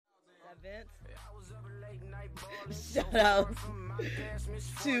Shout out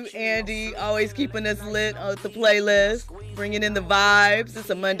to Andy, always keeping us lit on the playlist, bringing in the vibes. It's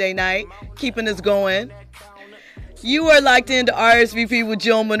a Monday night, keeping us going. You are locked into RSVP with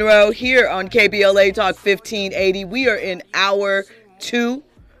Jill Monroe here on KBLA Talk 1580. We are in hour two.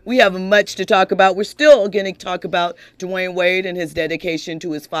 We have much to talk about. We're still going to talk about Dwayne Wade and his dedication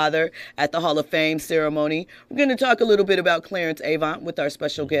to his father at the Hall of Fame ceremony. We're going to talk a little bit about Clarence Avant with our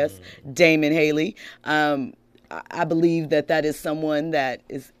special guest, Damon Haley. I believe that is someone that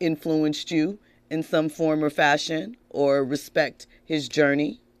has influenced you in some form or fashion, or respect his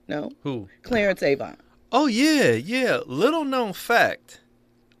journey. No? Who? Clarence Avant. Oh yeah, yeah. Little known fact.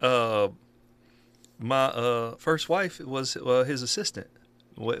 My first wife was his assistant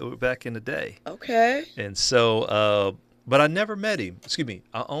back in the day. Okay. And so, but I never met him. Excuse me.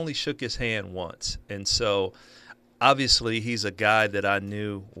 I only shook his hand once. And so, obviously, he's a guy that I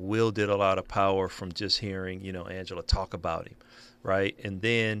knew wielded a lot of power from just hearing, Angela talk about him, right? And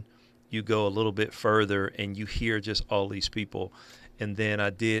then you go a little bit further and you hear just all these people. And then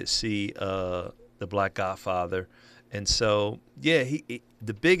I did see the Black Godfather. And so, yeah,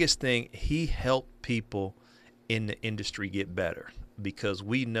 the biggest thing, he helped people in the industry get better, because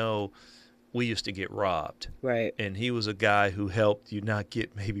we know we used to get robbed. Right. And he was a guy who helped you not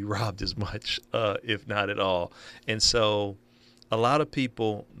get maybe robbed as much, if not at all. And so a lot of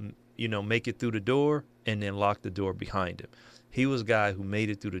people, make it through the door and then lock the door behind him. He was a guy who made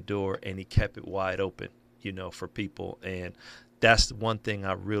it through the door and he kept it wide open, for people. And that's the one thing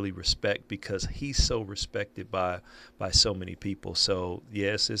I really respect, because he's so respected by so many people. So,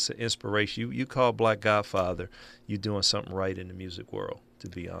 yes, it's an inspiration. You call Black Godfather, you're doing something right in the music world, to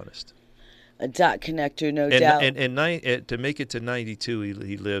be honest. A dot connector, no doubt. And to make it to 92,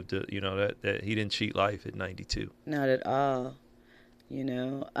 he lived, that he didn't cheat life at 92. Not at all,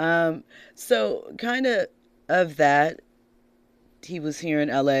 So kind of that, he was here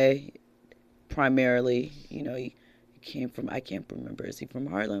in L.A. primarily. He came from, I can't remember, is he from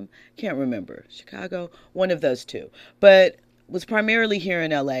Harlem? Can't remember. Chicago? One of those two. But was primarily here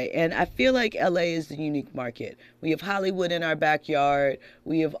in LA. And I feel like LA is the unique market. We have Hollywood in our backyard.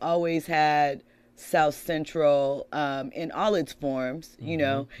 We have always had South Central in all its forms.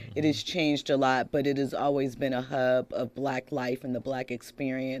 It has changed a lot, but it has always been a hub of Black life and the Black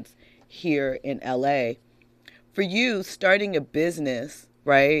experience here in LA. For you, starting a business,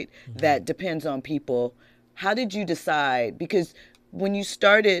 right, that depends on people, how did you decide? Because when you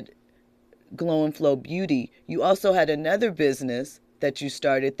started Glow and Flow Beauty, you also had another business that you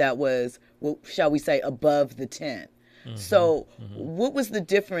started that was, well, shall we say, above the 10. So what was the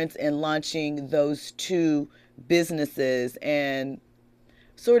difference in launching those two businesses? And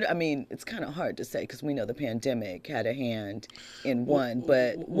it's kind of hard to say because we know the pandemic had a hand in one,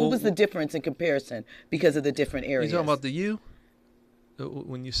 but what was the difference in comparison because of the different areas? You talking about the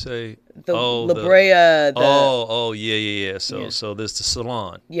when you say La Brea, yeah. So there's the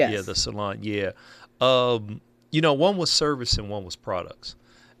salon. Yes. Yeah, the salon. Yeah. One was service and one was products.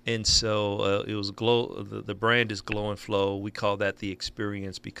 And so it was Glow. The brand is Glow and Flow. We call that the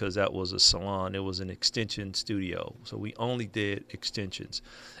experience because that was a salon. It was an extension studio. So we only did extensions.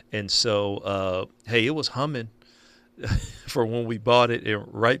 And so, it was humming for when we bought it, and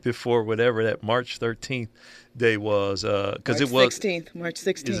right before whatever that March 13th day was, because it was March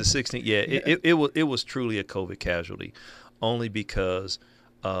 16th. Is the 16th? Yeah, it was truly a COVID casualty, only because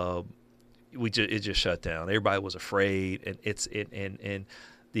it just shut down. Everybody was afraid, and and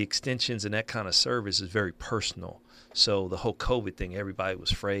the extensions and that kind of service is very personal. So the whole COVID thing, everybody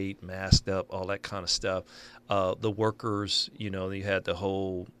was afraid, masked up, all that kind of stuff. The workers, you had the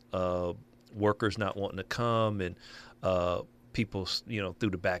whole workers not wanting to come, and people, through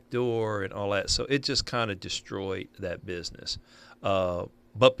the back door and all that. So it just kind of destroyed that business.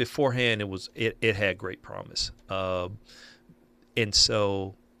 But beforehand, it had great promise. And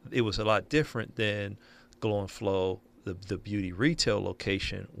so it was a lot different than Glow and Flow, the beauty retail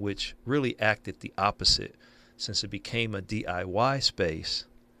location, which really acted the opposite. Since it became a DIY space,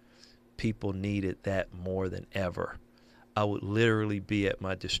 people needed that more than ever. I would literally be at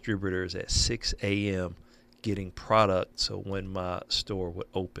my distributors at 6 a.m. getting product so when my store would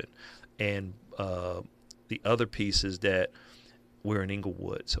open. And the other piece is that we're in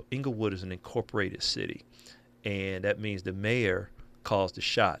Inglewood. So Inglewood is an incorporated city. And that means the mayor calls the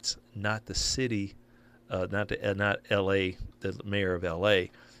shots, not the city, not L.A., the mayor of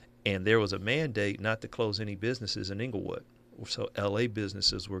L.A. And there was a mandate not to close any businesses in Inglewood. So L.A.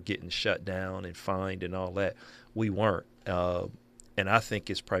 businesses were getting shut down and fined and all that. We weren't. And I think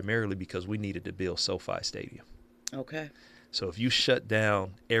it's primarily because we needed to build SoFi Stadium. Okay. So if you shut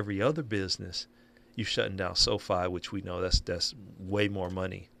down every other business, you're shutting down SoFi, which we know that's way more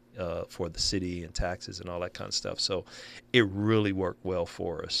money for the city and taxes and all that kind of stuff. So it really worked well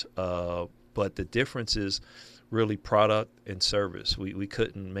for us. But the difference is really product and service. We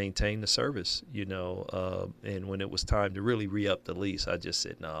couldn't maintain the service, and when it was time to really re-up the lease, I just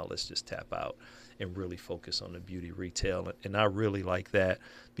said, no, let's just tap out and really focus on the beauty retail. And I really like that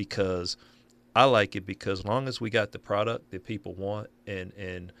because I like it because as long as we got the product that people want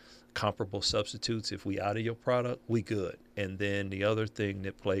and comparable substitutes, if we out of your product, we good. And then the other thing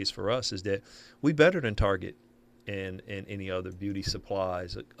that plays for us is that we better than Target and any other beauty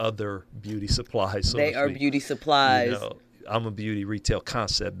supplies, so to They are speak. beauty supplies. I'm a beauty retail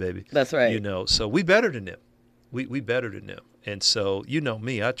concept, baby. That's right. So we better than them. We better than them. And so,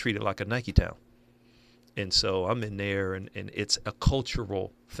 me, I treat it like a Nike town. And so I'm in there, and it's a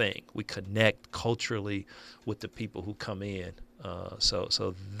cultural thing. We connect culturally with the people who come in.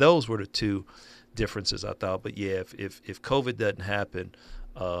 So those were the two differences I thought. But yeah, if COVID doesn't happen,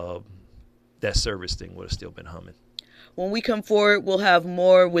 that service thing would have still been humming. When we come forward, we'll have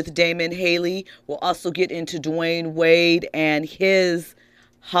more with Damon Haley. We'll also get into Dwayne Wade and his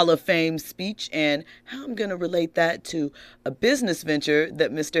Hall of Fame speech and how I'm going to relate that to a business venture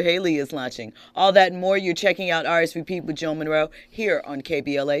that Mr. Haley is launching. All that and more, you're checking out RSVP with Joe Monroe here on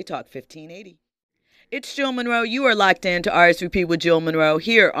KBLA Talk 1580. It's Jill Monroe. You are locked in to RSVP with Jill Monroe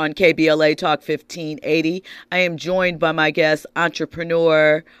here on KBLA Talk 1580. I am joined by my guest,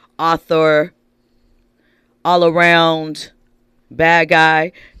 entrepreneur, author, all around bad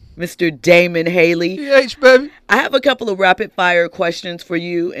guy, Mr. Damon Haley. PH, baby. I have a couple of rapid fire questions for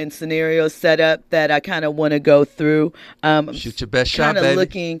you and scenarios set up that I kind of want to go through. Shoot your best shot, baby. Kind of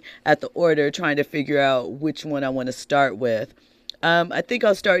looking at the order, trying to figure out which one I want to start with. I think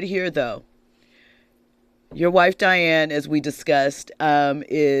I'll start here, though. Your wife, Diane, as we discussed,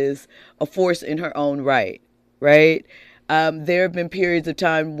 is a force in her own right, right? There have been periods of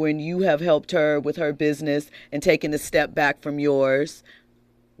time when you have helped her with her business and taken a step back from yours.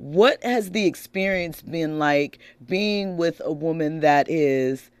 What has the experience been like being with a woman that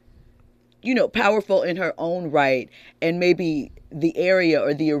is, powerful in her own right, and maybe the area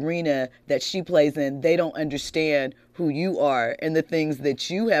or the arena that she plays in, they don't understand who you are and the things that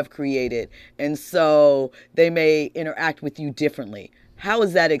you have created. And so they may interact with you differently. How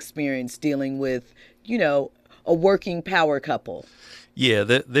is that experience dealing with, a working power couple? Yeah,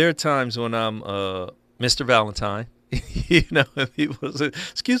 there are times when I'm Mr. Valentine. If people say,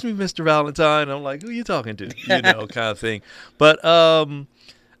 "Excuse me, Mr. Valentine," I'm like, "Who are you talking to?" Kind of thing. But I'm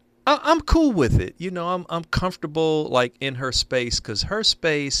cool with it. I'm comfortable like in her space because her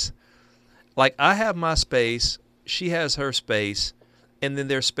space, like I have my space, she has her space, and then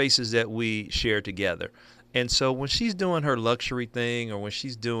there's spaces that we share together. And so when she's doing her luxury thing or when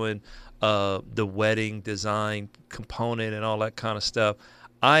she's doing the wedding design component and all that kind of stuff,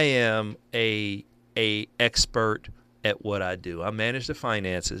 I am a expert at what I do. I manage the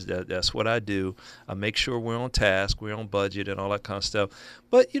finances. That's what I do. I make sure we're on task, we're on budget, and all that kind of stuff.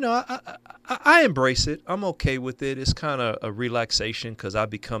 But I embrace it. I'm okay with it. It's kind of a relaxation because I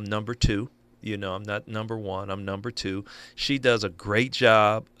become number two. I'm not number one. I'm number two. She does a great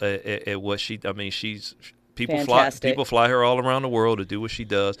job at what she. I mean, she's. People fly her all around the world to do what she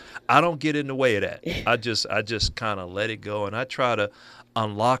does. I don't get in the way of that. I just kind of let it go, and I try to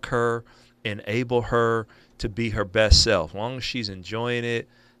unlock her, enable her to be her best self. As long as she's enjoying it,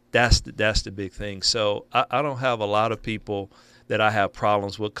 that's the big thing. So I don't have a lot of people that I have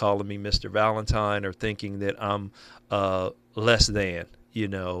problems with calling me Mr. Valentine or thinking that I'm less than.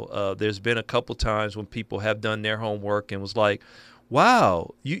 There's been a couple times when people have done their homework and was like,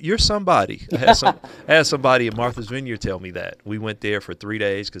 wow, you're somebody. I had somebody at Martha's Vineyard tell me that. We went there for 3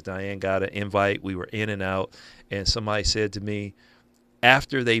 days because Diane got an invite. We were in and out, and somebody said to me,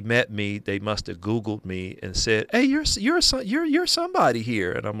 after they met me, they must have Googled me and said, "Hey, you're somebody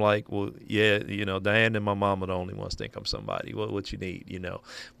here." And I'm like, "Well, yeah, Diane and my mom are the only ones think I'm somebody. What you need,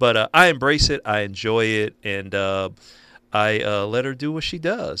 But I embrace it. I enjoy it, and I let her do what she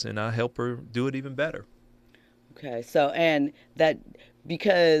does, and I help her do it even better. Okay, so and that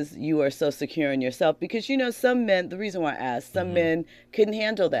because you are so secure in yourself, because some men, the reason why I asked, some men couldn't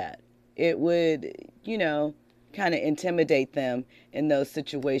handle that. It would, kind of intimidate them in those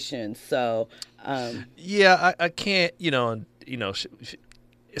situations. So yeah, I can't,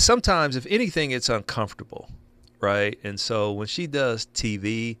 sometimes if anything, it's uncomfortable, right? And so when she does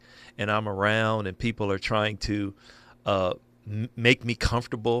TV and I'm around and people are trying to make me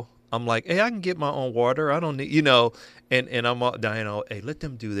comfortable, I'm like, hey, I can get my own water. I don't need, and I'm all, hey, let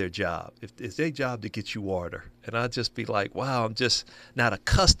them do their job. If it's their job to get you water. And I just be like, wow, I'm just not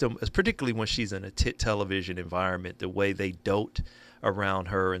accustomed, particularly when she's in a television environment, the way they dote around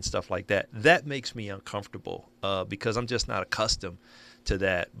her and stuff like that. That makes me uncomfortable because I'm just not accustomed to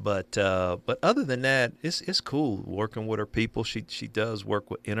that. But other than that, it's cool working with her people. She does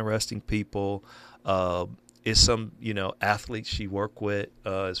work with interesting people. Uh, is some athletes she worked with.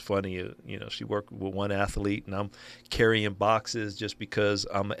 It's funny, she worked with one athlete, and I'm carrying boxes just because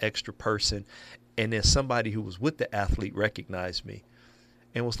I'm an extra person. And then somebody who was with the athlete recognized me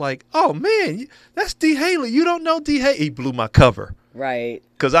and was like, "Oh man, that's D. Haley. You don't know D. Haley?" He blew my cover Right.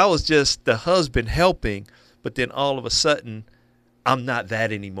 because I was just the husband helping, but then all of a sudden, I'm not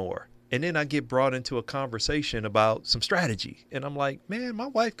that anymore. And then I get brought into a conversation about some strategy. And I'm like, man, my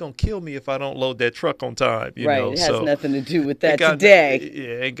wife gonna kill me if I don't load that truck on time, Right. It has So nothing to do with it that got today.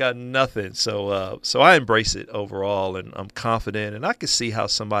 it ain't got nothing. So I embrace it overall, and I'm confident, and I can see how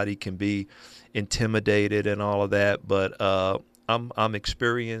somebody can be intimidated and all of that. But I'm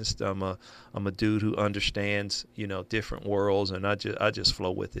experienced. I'm a dude who understands different worlds, and I just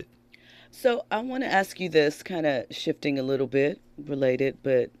flow with it. So I want to ask you this, kind of shifting a little bit, related,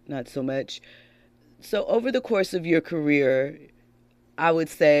 but not so much. So over the course of your career, I would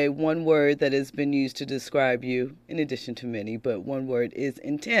say one word that has been used to describe you, in addition to many, but one word is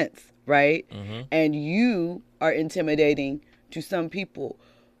intense, right? Hmm. And you are intimidating to some people.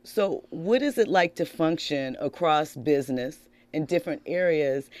 So, what is it like to function across business in different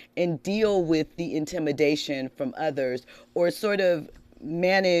areas and deal with the intimidation from others, or sort of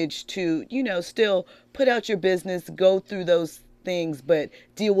manage to, still put out your business, go through those things, but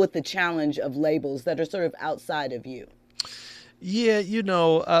deal with the challenge of labels that are sort of outside of you? Yeah,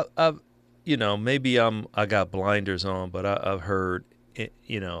 maybe I got blinders on, but I've heard,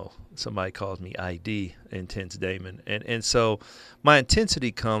 somebody calls me ID, Intense Damon, and so my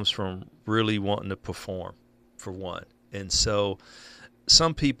intensity comes from really wanting to perform, for one, and so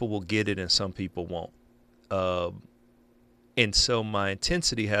some people will get it and some people won't, and so my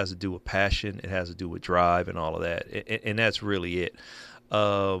intensity has to do with passion, it has to do with drive and all of that, and that's really it.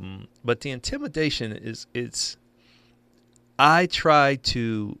 But the intimidation is it's I try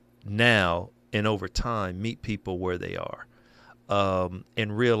to now and over time meet people where they are,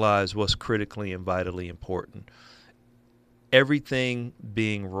 and realize what's critically and vitally important. Everything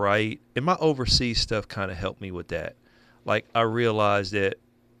being right, and my overseas stuff kind of helped me with that. Like, I realized that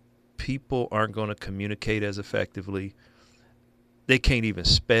people aren't going to communicate as effectively. They can't even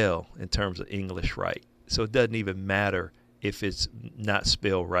spell in terms of English right. So it doesn't even matter if it's not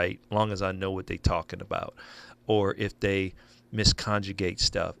spelled right, long as I know what they're talking about. Or if they misconjugate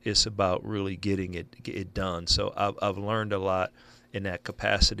stuff, it's about really getting it done. So I've learned a lot in that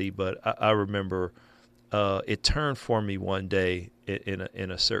capacity. But I remember it turned for me one day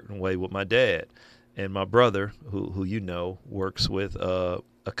in a certain way with my dad and my brother, who works with a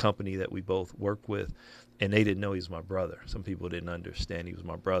company that we both work with, and they didn't know he was my brother. Some people didn't understand he was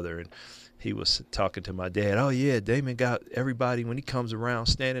my brother, and he was talking to my dad. Oh yeah, Damon got everybody when he comes around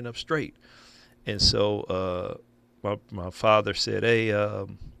standing up straight, and so my father said, hey,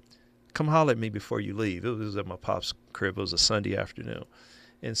 come holler at me before you leave. It was at my pop's crib. It was a Sunday afternoon.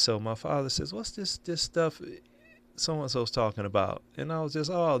 And so my father says, what's this stuff so and so's talking about? And I was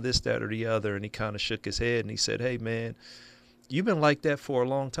just, oh, this, that, or the other. And he kind of shook his head and he said, hey, man, you've been like that for a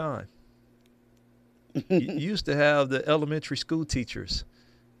long time. You used to have the elementary school teachers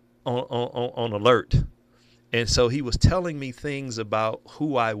on alert. And so he was telling me things about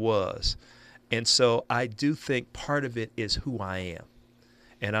who I was. And so I do think part of it is who I am.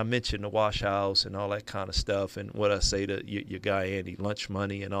 And I mentioned the wash house and all that kind of stuff, and what I say to your guy Andy, lunch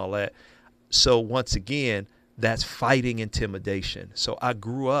money and all that. So once again, that's fighting intimidation. So I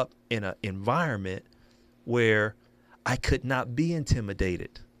grew up in an environment where I could not be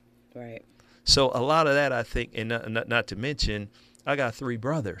intimidated. Right. So a lot of that, I think, and not to mention, I got three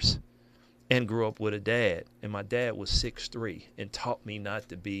brothers and grew up with a dad, and my dad was 6'3" and taught me not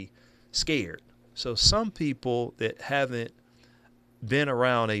to be scared. So some people that haven't been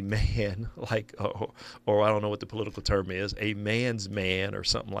around a man like, or I don't know what the political term is, a man's man or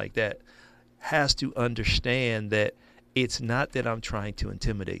something like that, has to understand that it's not that I'm trying to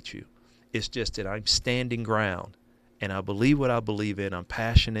intimidate you. It's just that I'm standing ground and I believe what I believe in. I'm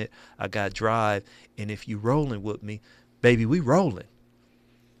passionate. I got drive. And if you rolling with me, baby, we rolling.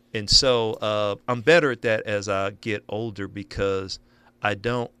 And so I'm better at that as I get older because I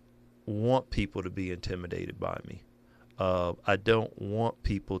don't want people to be intimidated by me. I don't want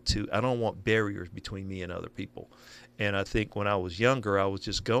I don't want barriers between me and other people. And I think when I was younger, I was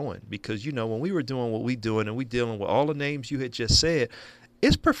just going because, when we were doing what we doing and we dealing with all the names you had just said,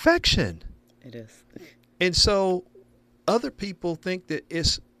 it's perfection. It is. And so other people think that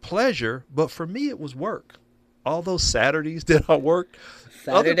it's pleasure, but for me, it was work. All those Saturdays that I worked,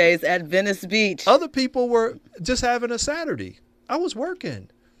 Saturdays at Venice Beach. other people were just having a Saturday. I was working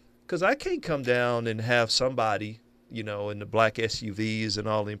because I can't come down and have somebody, in the black SUVs and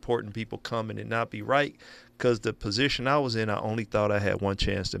all the important people coming and not be right because the position I was in, I only thought I had one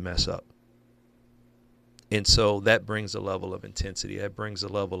chance to mess up. And so that brings a level of intensity. That brings a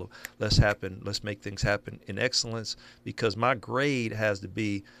level of let's make things happen in excellence because my grade has to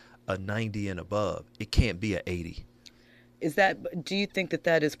be a 90 and above. It can't be an 80. Do you think that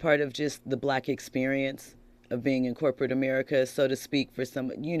that is part of just the black experience of being in corporate America, so to speak, for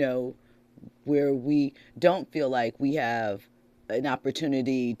some, where we don't feel like we have an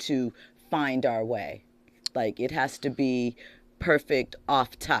opportunity to find our way? Like it has to be perfect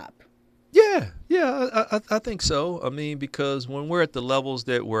off top. Yeah, I think so. I mean, because when we're at the levels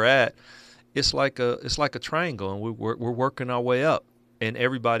that we're at, it's like a triangle, and we're working our way up, and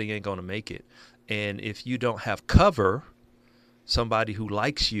everybody ain't gonna make it. And if you don't have cover, somebody who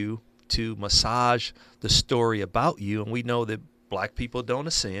likes you to massage the story about you, and we know that black people don't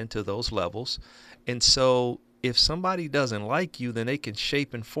ascend to those levels, and so if somebody doesn't like you, then they can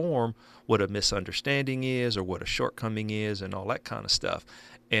shape and form what a misunderstanding is or what a shortcoming is and all that kind of stuff.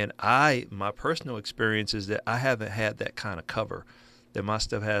 And my personal experience is that I haven't had that kind of cover, that my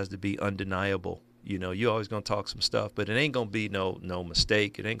stuff has to be undeniable. You always going to talk some stuff, but it ain't going to be no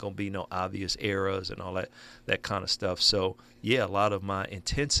mistake. It ain't going to be no obvious errors and all that kind of stuff. So, yeah, a lot of my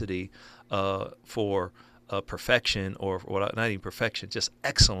intensity for perfection or not even perfection, just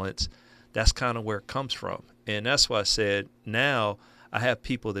excellence, that's kind of where it comes from. And that's why I said now I have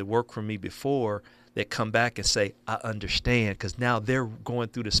people that worked for me before that come back and say, I understand, because now they're going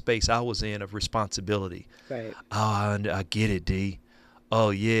through the space I was in of responsibility. Right. Oh, I get it, D. Oh,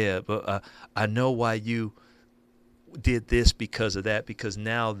 yeah, but I know why you did this because of that, because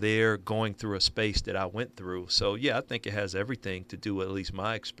now they're going through a space that I went through. So, yeah, I think it has everything to do with at least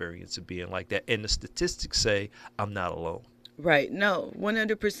my experience of being like that. And the statistics say I'm not alone. Right. No,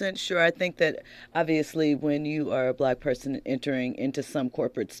 100% sure. I think that obviously when you are a black person entering into some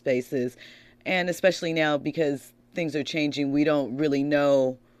corporate spaces, and especially now because things are changing, we don't really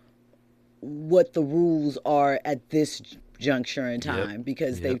know what the rules are at this juncture in time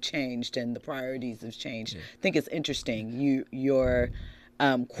because Yep. they've changed and the priorities have changed. Yeah. I think it's interesting. Your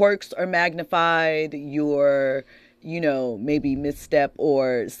quirks are magnified. Your maybe misstep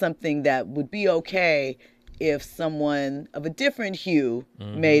or something that would be okay if someone of a different hue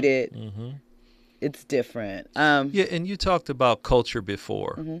made it. Mm-hmm. It's different. Yeah, and you talked about culture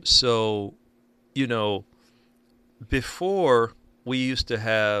before. Mm-hmm. So, before we used to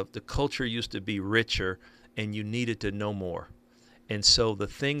have the culture used to be richer and you needed to know more. And so the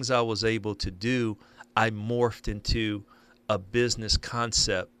things I was able to do, I morphed into a business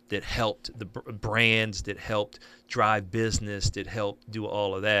concept that helped the brands, that helped drive business, that helped do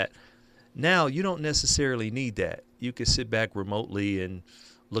all of that. Now you don't necessarily need that. You can sit back remotely and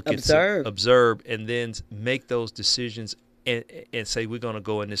observe, and then make those decisions and say we're going to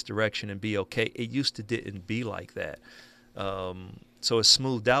go in this direction and be okay. It used to didn't be like that. So it's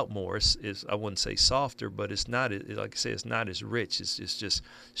smoothed out more. It's I wouldn't say softer, but it's not like I say, it's not as rich. It's just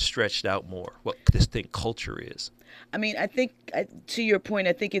stretched out more. What this thing culture is. I mean, I think to your point,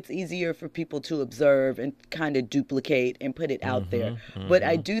 I think it's easier for people to observe and kind of duplicate and put it out there. But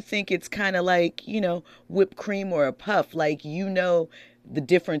I do think it's kind of like, whipped cream or a puff. Like, the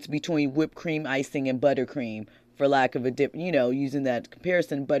difference between whipped cream icing and buttercream, for lack of a using that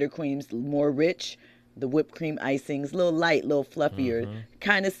comparison. Buttercream's more rich. The whipped cream icing's a little light, a little fluffier.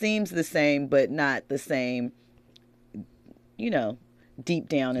 Kind of seems the same, but not the same, deep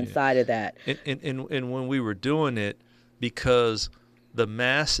down inside of that. And when we were doing it, because the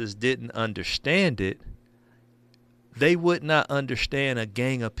masses didn't understand it, they would not understand a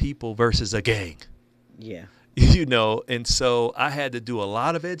gang of people versus a gang. Yeah. And so I had to do a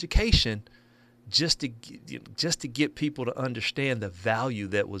lot of education just to get people to understand the value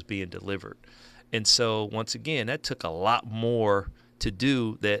that was being delivered. And so once again, that took a lot more to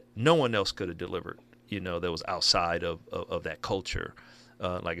do that no one else could have delivered, that was outside of that culture.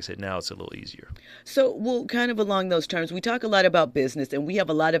 Like I said, now it's a little easier. So, well, kind of along those terms, we talk a lot about business and we have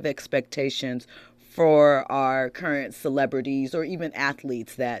a lot of expectations for our current celebrities or even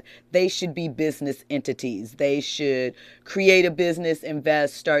athletes that they should be business entities. They should create a business,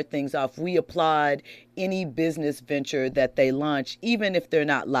 invest, start things off. We applaud any business venture that they launch, even if they're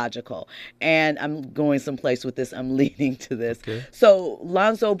not logical. And I'm going someplace with this. I'm leading to this. Okay. So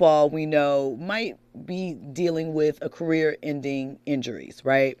Lonzo Ball, we know, might be dealing with a career-ending injuries,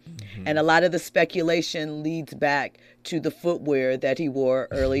 right? And a lot of the speculation leads back to the footwear that he wore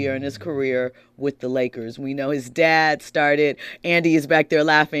earlier in his career with the Lakers. We know his dad started, Andy is back there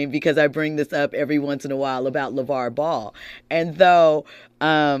laughing because I bring this up every once in a while about LeVar Ball. And though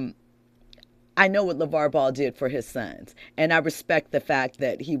I know what LeVar Ball did for his sons, and I respect the fact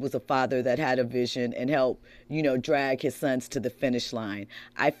that he was a father that had a vision and helped, drag his sons to the finish line.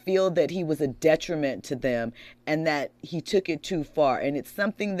 I feel that he was a detriment to them and that he took it too far. And it's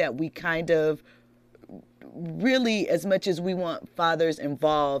something that we kind of really, as much as we want fathers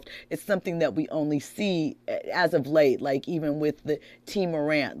involved, it's something that we only see as of late, like even with the T.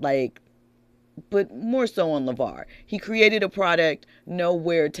 Morant, but more so on LeVar. He created a product, no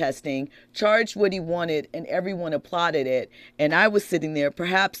wear testing, charged what he wanted, and everyone applauded it. And I was sitting there,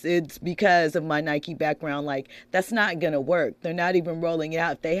 perhaps it's because of my Nike background, that's not going to work. They're not even rolling it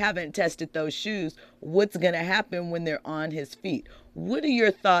out. If they haven't tested those shoes, what's going to happen when they're on his feet? What are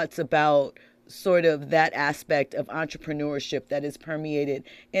your thoughts about sort of that aspect of entrepreneurship that is permeated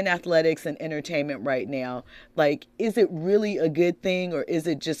in athletics and entertainment right now? Is it really a good thing, or is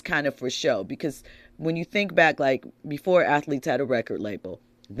it just kind of for show? Because when you think back, before, athletes had a record label,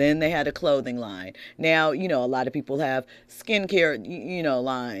 then they had a clothing line. Now, a lot of people have skincare,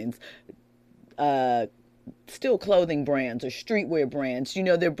 lines, still clothing brands or streetwear brands.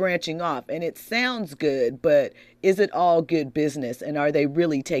 They're branching off, and it sounds good, but is it all good business, and are they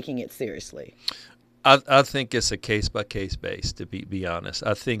really taking it seriously? I think it's a case by case base, to be honest.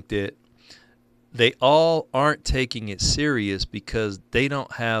 I think that they all aren't taking it serious because they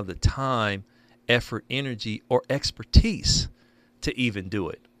don't have the time, effort, energy, or expertise to even do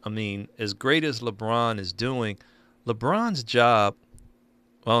it. I mean, as great as LeBron is doing, LeBron's job,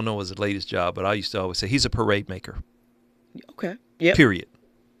 I don't know, was his latest job, but I used to always say he's a parade maker. Okay. Yep. Period.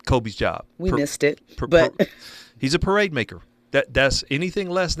 Kobe's job. We missed it, but he's a parade maker. That's anything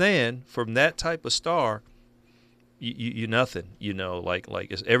less than from that type of star. You nothing.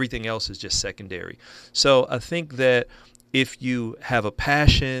 Everything else is just secondary. So I think that if you have a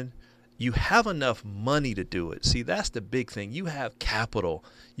passion, you have enough money to do it. See, that's the big thing. You have capital.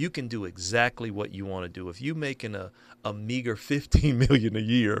 You can do exactly what you want to do. If you're making a meager $15 million a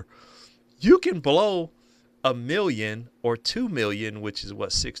year, you can blow $1 million or $2 million, which is what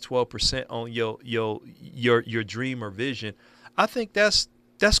 12% on your dream or vision. I think that's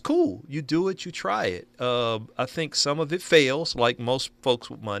cool. You do it, you try it. I think some of it fails, like most folks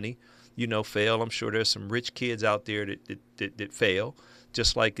with money, fail. I'm sure there's some rich kids out there that fail.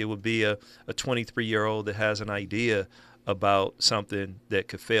 Just like it would be a 23-year-old that has an idea about something that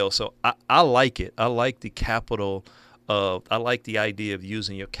could fail. So I like it. I like the capital. I like the idea of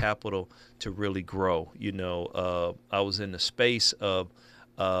using your capital to really grow. I was in the space of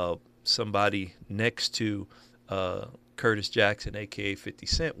somebody next to Curtis Jackson, a.k.a. 50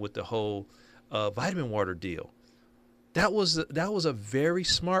 Cent, with the whole vitamin water deal. That was a very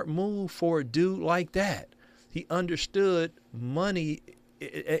smart move for a dude like that. He understood money.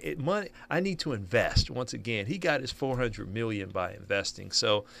 Money. I need to invest. Once again, he got his $400 million by investing.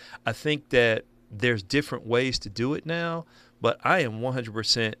 So I think that there's different ways to do it now, but I am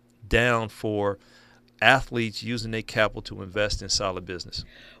 100% down for athletes using their capital to invest in solid business.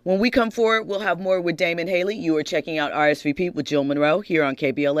 When we come forward, we'll have more with Damon Haley. You are checking out RSVP with Jill Monroe here on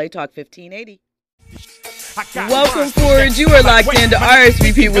KBLA Talk 1580. Welcome forward. You are locked into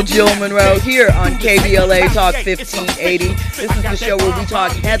RSVP with Jill Monroe here on KBLA Talk 1580. This is the show where we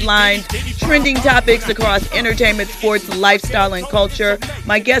talk headlines, trending topics across entertainment, sports, lifestyle, and culture.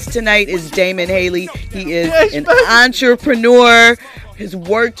 My guest tonight is Damon Haley. He is an entrepreneur, has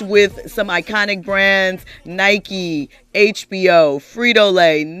worked with some iconic brands, Nike, HBO,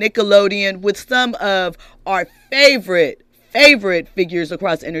 Frito-Lay, Nickelodeon, with some of our favorite figures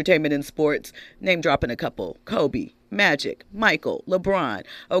across entertainment and sports. Name dropping a couple: Kobe, Magic, Michael, LeBron.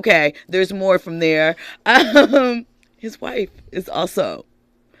 Okay, there's more from there. His wife is also,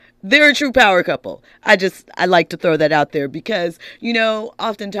 they're a true power couple. I like to throw that out there because,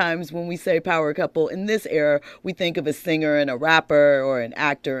 oftentimes when we say power couple in this era, we think of a singer and a rapper, or an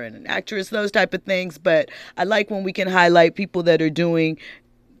actor and an actress, those type of things. But I like when we can highlight people that are doing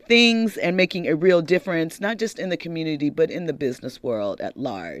things and making a real difference, not just in the community, but in the business world at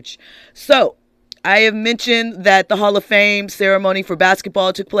large. So I have mentioned that the Hall of Fame ceremony for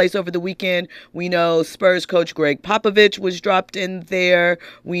basketball took place over the weekend. We know Spurs coach Greg Popovich was dropped in there.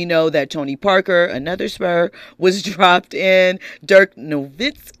 We know that Tony Parker, another Spur, was dropped in. Dirk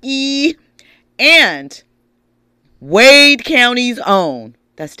Nowitzki. And Wade County's own.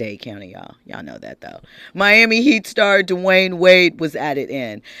 That's Dade County, y'all. Y'all know that, though. Miami Heat star Dwayne Wade was added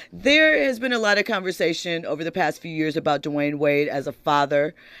in. There has been a lot of conversation over the past few years about Dwayne Wade as a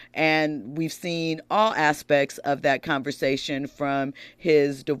father, and we've seen all aspects of that conversation, from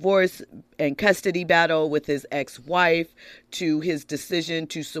his divorce and custody battle with his ex-wife to his decision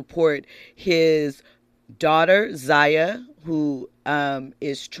to support his daughter, Zaya, who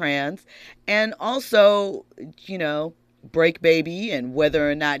is trans, and also, Break Baby and whether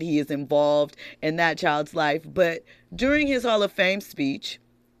or not he is involved in that child's life. But during his Hall of Fame speech,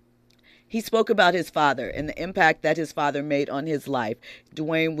 he spoke about his father and the impact that his father made on his life.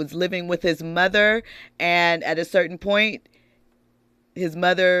 Dwayne was living with his mother, and at a certain point, his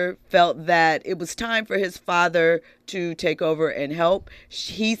mother felt that it was time for his father to take over and help.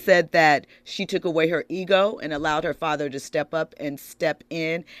 He said that she took away her ego and allowed her father to step up and step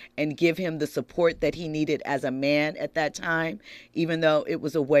in and give him the support that he needed as a man at that time, even though it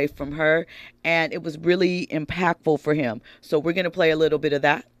was away from her. And it was really impactful for him. So we're going to play a little bit of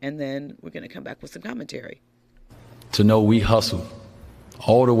that, and then we're going to come back with some commentary. To know we hustled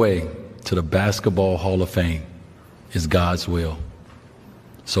all the way to the Basketball Hall of Fame is God's will.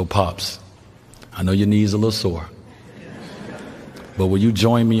 So, Pops, I know your knees are a little sore, but will you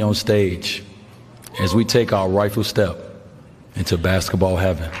join me on stage as we take our rightful step into basketball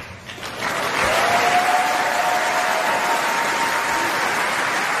heaven?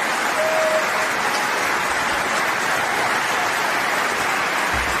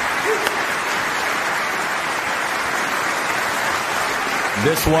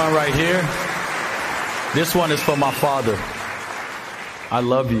 This one right here, this one is for my father. I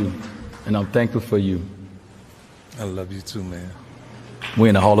love you, and I'm thankful for you. I love you too, man. We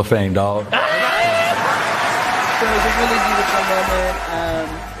in the Hall of Fame, dog. So it was a really beautiful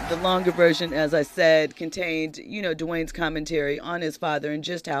moment. The longer version, as I said, contained, Dwayne's commentary on his father and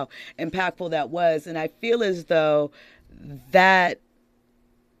just how impactful that was. And I feel as though that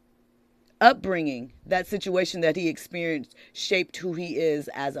upbringing, that situation that he experienced, shaped who he is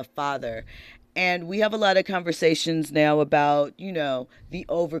as a father. And we have a lot of conversations now about, the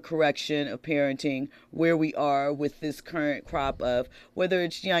overcorrection of parenting, where we are with this current crop of whether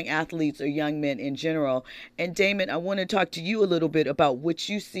it's young athletes or young men in general. And Damon, I want to talk to you a little bit about what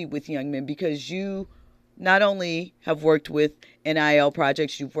you see with young men, because you not only have worked with NIL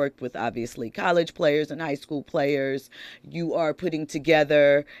projects, you've worked with obviously college players and high school players. You are putting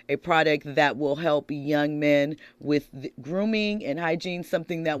together a product that will help young men with grooming and hygiene,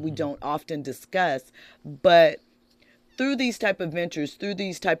 something that we don't often discuss. But through these type of ventures, through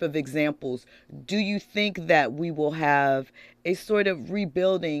these type of examples, do you think that we will have a sort of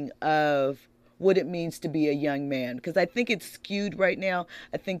rebuilding of what it means to be a young man? Because I think it's skewed right now.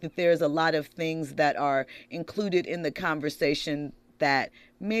 I think that there's a lot of things that are included in the conversation that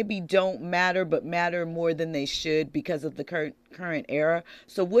maybe don't matter, but matter more than they should because of the current era.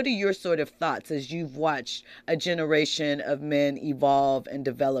 So what are your sort of thoughts as you've watched a generation of men evolve and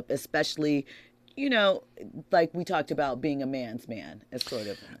develop, especially, like we talked about being a man's man as sort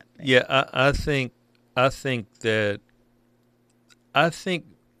of that thing? Yeah, I think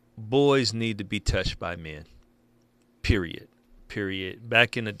boys need to be touched by men, period.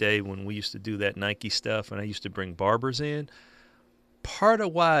 Back in the day when we used to do that Nike stuff and I used to bring barbers in, part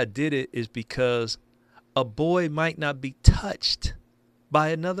of why I did it is because a boy might not be touched by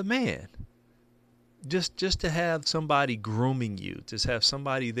another man. Just to have somebody grooming you, just have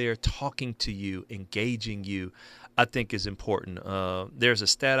somebody there talking to you, engaging you, I think is important. There's a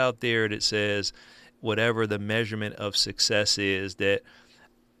stat out there that says whatever the measurement of success is, that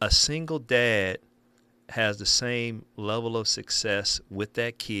a single dad has the same level of success with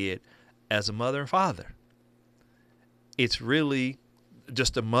that kid as a mother and father. It's really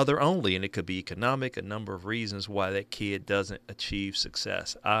just a mother only, and it could be economic, a number of reasons why that kid doesn't achieve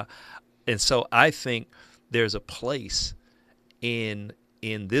success. And so I think there's a place in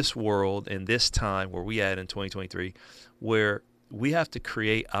this world, in this time where we at in 2023, where we have to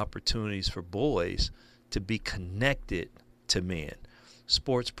create opportunities for boys to be connected to men.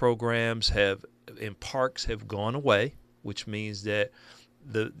 Sports programs in parks have gone away, which means that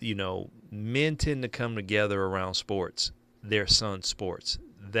men tend to come together around sports, their son's sports.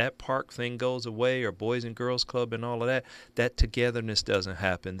 That park thing goes away, or Boys and Girls Club and all of that. That togetherness doesn't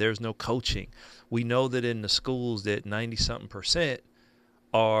happen. There's no coaching. We know that in the schools that 90-something%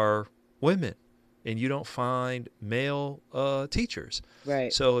 are women, and you don't find male teachers.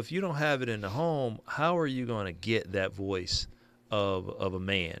 Right. So if you don't have it in the home, how are you going to get that voice of a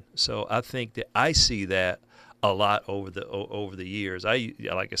man? So I think that I see that a lot over the years.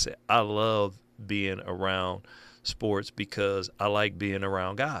 Like I said, I love being around sports because I like being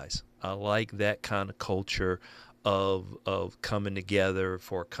around guys. I like that kind of culture of coming together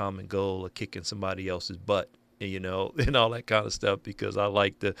for a common goal of kicking somebody else's butt, and all that kind of stuff, because I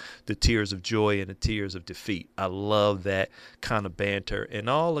like the tears of joy and the tears of defeat. I love that kind of banter and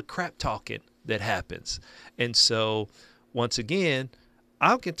all the crap talking that happens. And so, once again,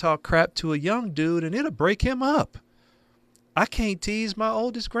 I can talk crap to a young dude and it'll break him up. I can't tease my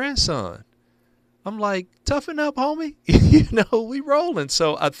oldest grandson. I'm like, toughen up, homie. We rolling.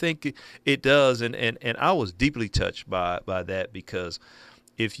 So I think it does. And I was deeply touched by that, because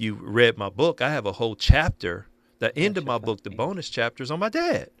if you read my book, I have a whole chapter, the end of my book, the bonus chapters on my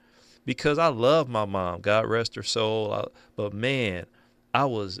dad, because I love my mom. God rest her soul. But man, I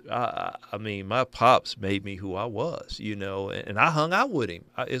mean, my pops made me who I was, and I hung out with him.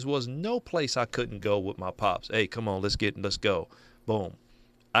 It was no place I couldn't go with my pops. Hey, come on, let's go. Boom.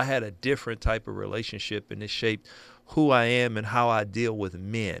 I had a different type of relationship, and it shaped who I am and how I deal with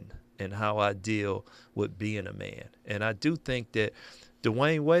men and how I deal with being a man. And I do think that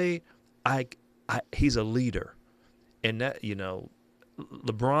Dwayne Wade, he's a leader. And that,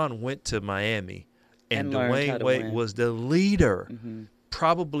 LeBron went to Miami, and Dwayne Wade was the leader,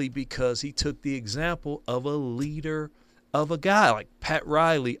 probably because he took the example of a leader, of a guy like Pat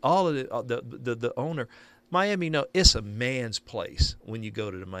Riley, all of the owner. Miami, it's a man's place when you go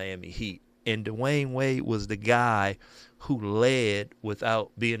to the Miami Heat. And Dwayne Wade was the guy who led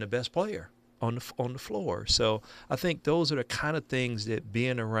without being the best player on the floor. So I think those are the kind of things that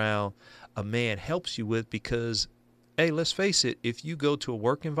being around a man helps you with, because, hey, let's face it, if you go to a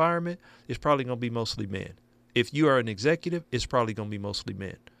work environment, it's probably going to be mostly men. If you are an executive, it's probably going to be mostly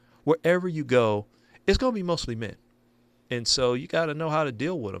men. Wherever you go, it's going to be mostly men. And so you got to know how to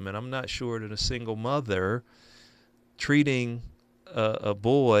deal with them. And I'm not sure that a single mother treating a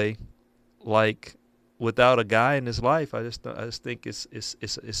boy like without a guy in his life, I just think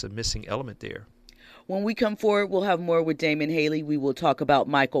it's a missing element there. When we come forward, we'll have more with Damon Haley. We will talk about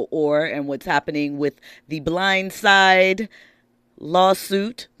Michael Oher and what's happening with the Blind Side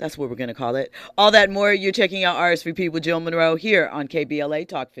lawsuit. That's what we're going to call it. All that and more. You're checking out RSVP with Jill Monroe here on KBLA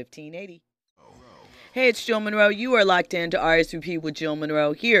Talk 1580. Hey, it's Jill Monroe. You are locked in to RSVP with Jill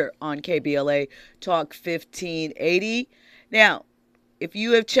Monroe here on KBLA Talk 1580. Now, if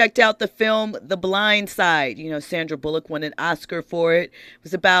you have checked out the film The Blind Side, Sandra Bullock won an Oscar for it. It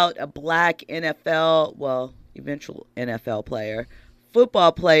was about a black eventual NFL player,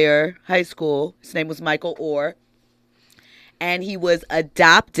 football player, high school. His name was Michael Oher. And he was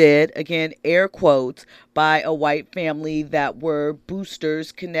adopted, again, air quotes, by a white family that were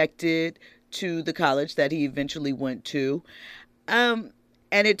boosters connected to the college that he eventually went to. And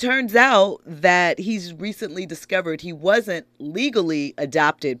it turns out that he's recently discovered he wasn't legally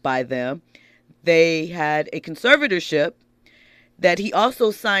adopted by them. They had a conservatorship, that he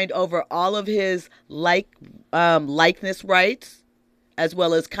also signed over all of his likeness rights, as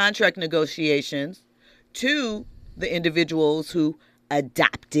well as contract negotiations, to the individuals who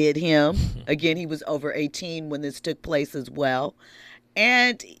adopted him. Again, he was over 18 when this took place as well.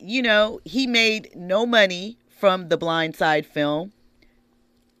 And, he made no money from the Blind Side film.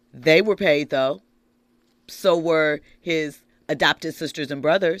 They were paid, though. So were his adopted sisters and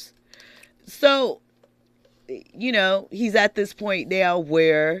brothers. So, he's at this point now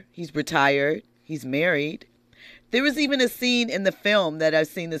where he's retired. He's married. There was even a scene in the film that I've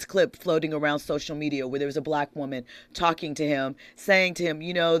seen this clip floating around social media where there was a black woman talking to him, saying to him,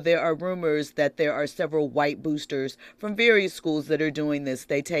 there are rumors that there are several white boosters from various schools that are doing this.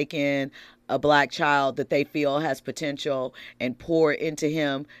 They take in a black child that they feel has potential and pour into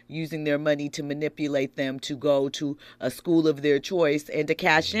him, using their money to manipulate them to go to a school of their choice and to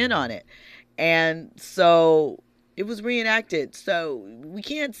cash in on it. And so it was reenacted. So we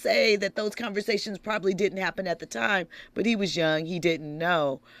can't say that those conversations probably didn't happen at the time, but he was young. He didn't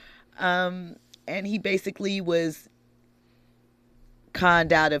know. And he basically was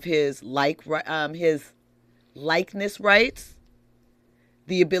conned out of his likeness rights,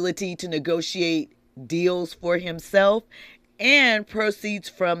 the ability to negotiate deals for himself, and proceeds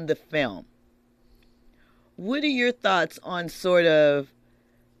from the film. What are your thoughts on sort of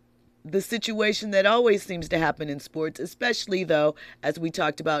the situation that always seems to happen in sports, especially, though, as we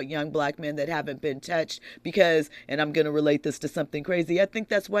talked about young black men that haven't been touched? Because, and I'm going to relate this to something crazy, I think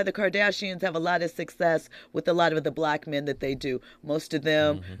that's why the Kardashians have a lot of success with a lot of the black men that they do. Most of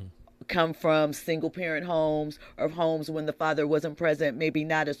them come from single parent homes, or homes when the father wasn't present, maybe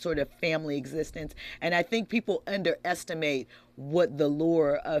not a sort of family existence. And I think people underestimate what the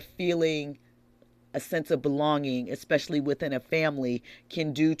lure of feeling a sense of belonging, especially within a family,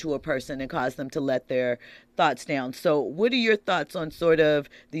 can do to a person and cause them to let their thoughts down. So, what are your thoughts on sort of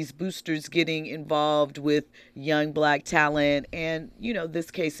these boosters getting involved with young black talent and,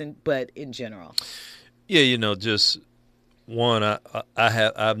 this case, but in general? Yeah, just one.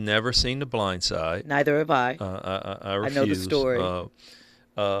 I've never seen The Blind Side. Neither have I. I I know the refuse. story.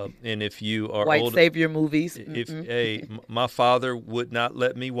 And if you are White old, savior movies. my father would not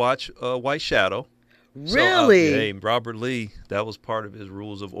let me watch White Shadow. Really? Robert Lee, that was part of his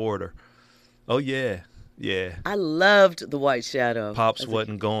rules of order. Oh yeah, yeah. I loved the White Shadow. Pops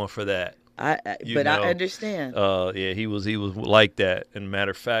wasn't going for that. I understand. Yeah, he was like that. And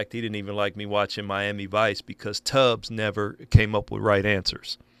matter of fact, he didn't even like me watching Miami Vice because Tubbs never came up with right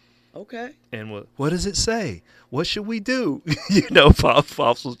answers. Okay. And what does it say? What should we do?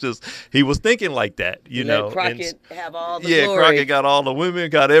 Pops was he was thinking like that, Let Crockett have all the glory. Yeah, Crockett got all the women,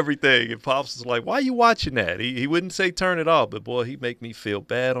 got everything. And Pops was like, why are you watching that? He wouldn't say turn it off, but boy, he'd make me feel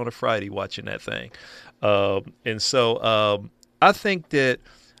bad on a Friday watching that thing. And so I think that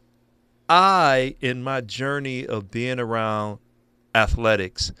in my journey of being around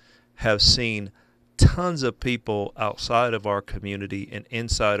athletics, have seen tons of people outside of our community and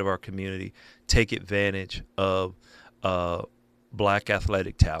inside of our community take advantage of black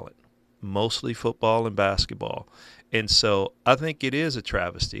athletic talent, mostly football and basketball. And so I think it is a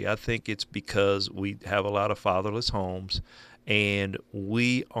travesty. I think it's because we have a lot of fatherless homes and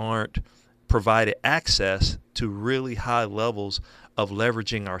we aren't provided access to really high levels of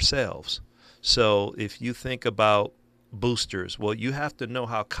leveraging ourselves. So if you think about boosters, well, you have to know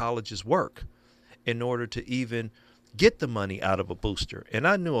how colleges work in order to even get the money out of a booster. And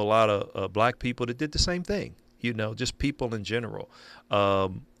I knew a lot of black people that did the same thing, just people in general.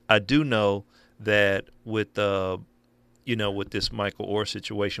 I do know that with this Michael Oher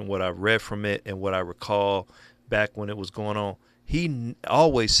situation, what I read from it and what I recall back when it was going on, he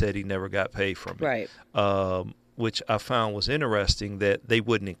always said he never got paid from it. Right. Which I found was interesting that they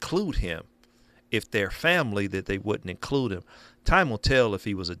wouldn't include him. If they're family, that they wouldn't include him. Time will tell if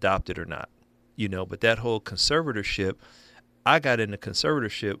he was adopted or not. But that whole conservatorship, I got into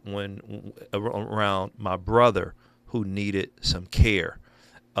conservatorship when around my brother who needed some care.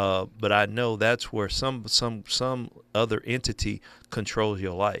 But I know that's where some other entity controls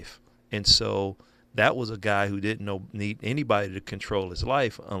your life. And so that was a guy who didn't need anybody to control his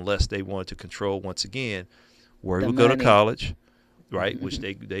life unless they wanted to control, once again, where he would go to college, right? Which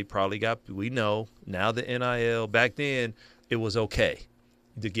they probably got. We know now the NIL, back then it was okay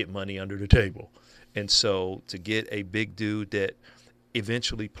to get money under the table. And so to get a big dude that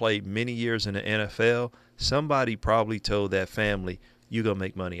eventually played many years in the NFL, somebody probably told that family, you're going to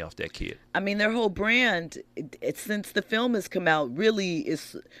make money off that kid. I mean, their whole brand, since the film has come out, really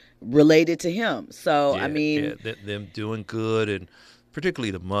is related to him. So, yeah, I mean. Yeah, them doing good, and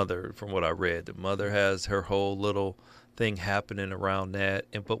particularly the mother, from what I read. The mother has her whole little thing happening around that.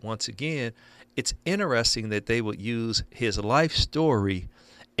 But once again, it's interesting that they would use his life story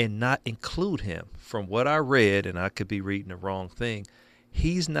and not include him. From what I read, and I could be reading the wrong thing,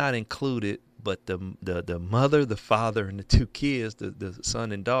 he's not included, but the mother, the father, and the two kids, the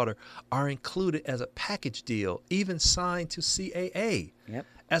son and daughter, are included as a package deal, even signed to CAA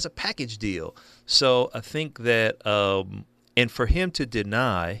as a package deal. So I think that, and for him to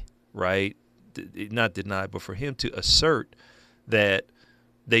deny, right, not deny, but for him to assert that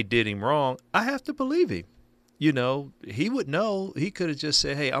they did him wrong, I have to believe him. He would know. He could have just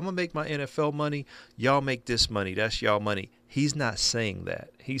said, hey, I'm going to make my NFL money. Y'all make this money. That's y'all money. He's not saying that.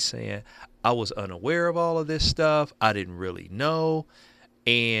 He's saying, I was unaware of all of this stuff. I didn't really know.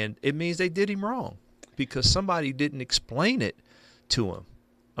 And it means they did him wrong because somebody didn't explain it to him.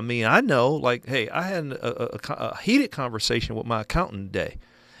 I mean, I know, like, hey, I had a heated conversation with my accountant today.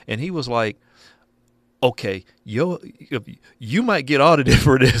 And he was like, okay, you might get audited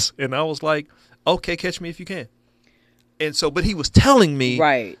for this. And I was like, okay, catch me if you can. And so, but he was telling me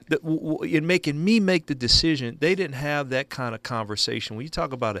right. that in making me make the decision, they didn't have that kind of conversation. When you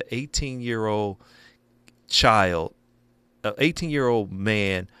talk about an 18-year-old child, an 18-year-old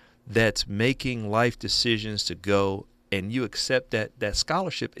man that's making life decisions to go, and you accept that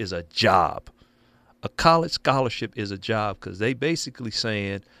scholarship is a job. A college scholarship is a job because they basically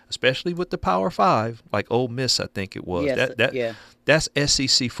saying, especially with the Power Five, like Ole Miss, I think it was, yeah. That's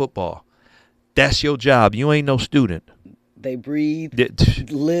SEC football. That's your job. You ain't no student. They breathe,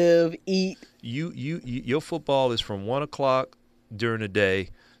 live, eat. Your football is from 1 o'clock during the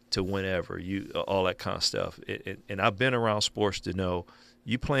day to whenever, all that kind of stuff. And I've been around sports to know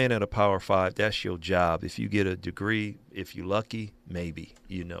You playing at a Power 5, that's your job. If you get a degree, if you lucky, maybe,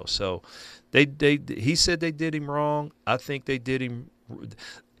 you know. So he said they did him wrong. I think they did him.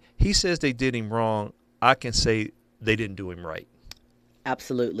 He says they did him wrong. I can say they didn't do him right.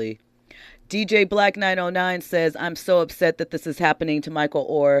 Absolutely. DJ Black 909 says, I'm so upset that this is happening to Michael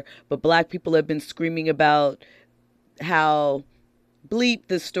Oher, but black people have been screaming about how bleep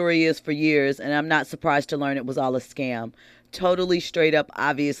this story is for years, and I'm not surprised to learn it was all a scam. Totally straight up,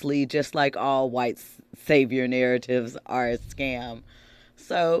 obviously, just like all white savior narratives are a scam.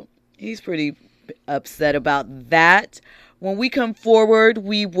 So he's pretty upset about that. When we come forward,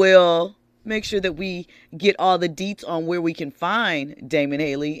 we will make sure that we get all the deets on where we can find Damon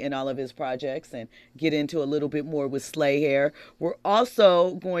Haley and all of his projects and get into a little bit more with Slay Hair. We're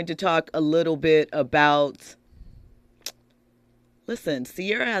also going to talk a little bit about... Listen,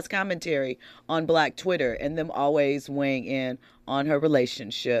 Sierra has commentary on Black Twitter and them always weighing in on her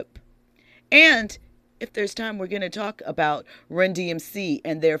relationship. And if there's time, we're going to talk about Run DMC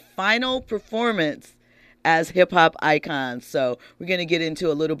and their final performance as hip-hop icons. So we're going to get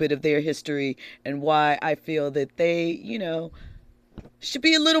into a little bit of their history and why I feel that they, you know, should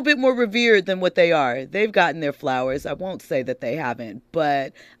be a little bit more revered than what they are. They've gotten their flowers. I won't say that they haven't,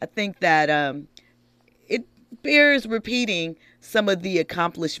 but I think that it bears repeating some of the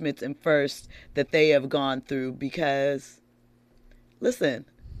accomplishments and firsts that they have gone through because, listen,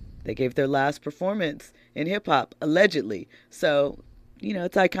 they gave their last performance in hip-hop, allegedly. So, you know,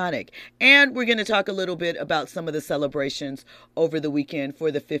 it's iconic. And we're going to talk a little bit about some of the celebrations over the weekend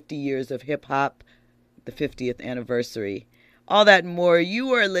for the 50 years of hip-hop, the 50th anniversary. All that and more. You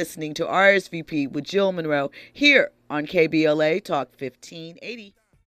are listening to RSVP with Jill Monroe here on KBLA Talk 1580.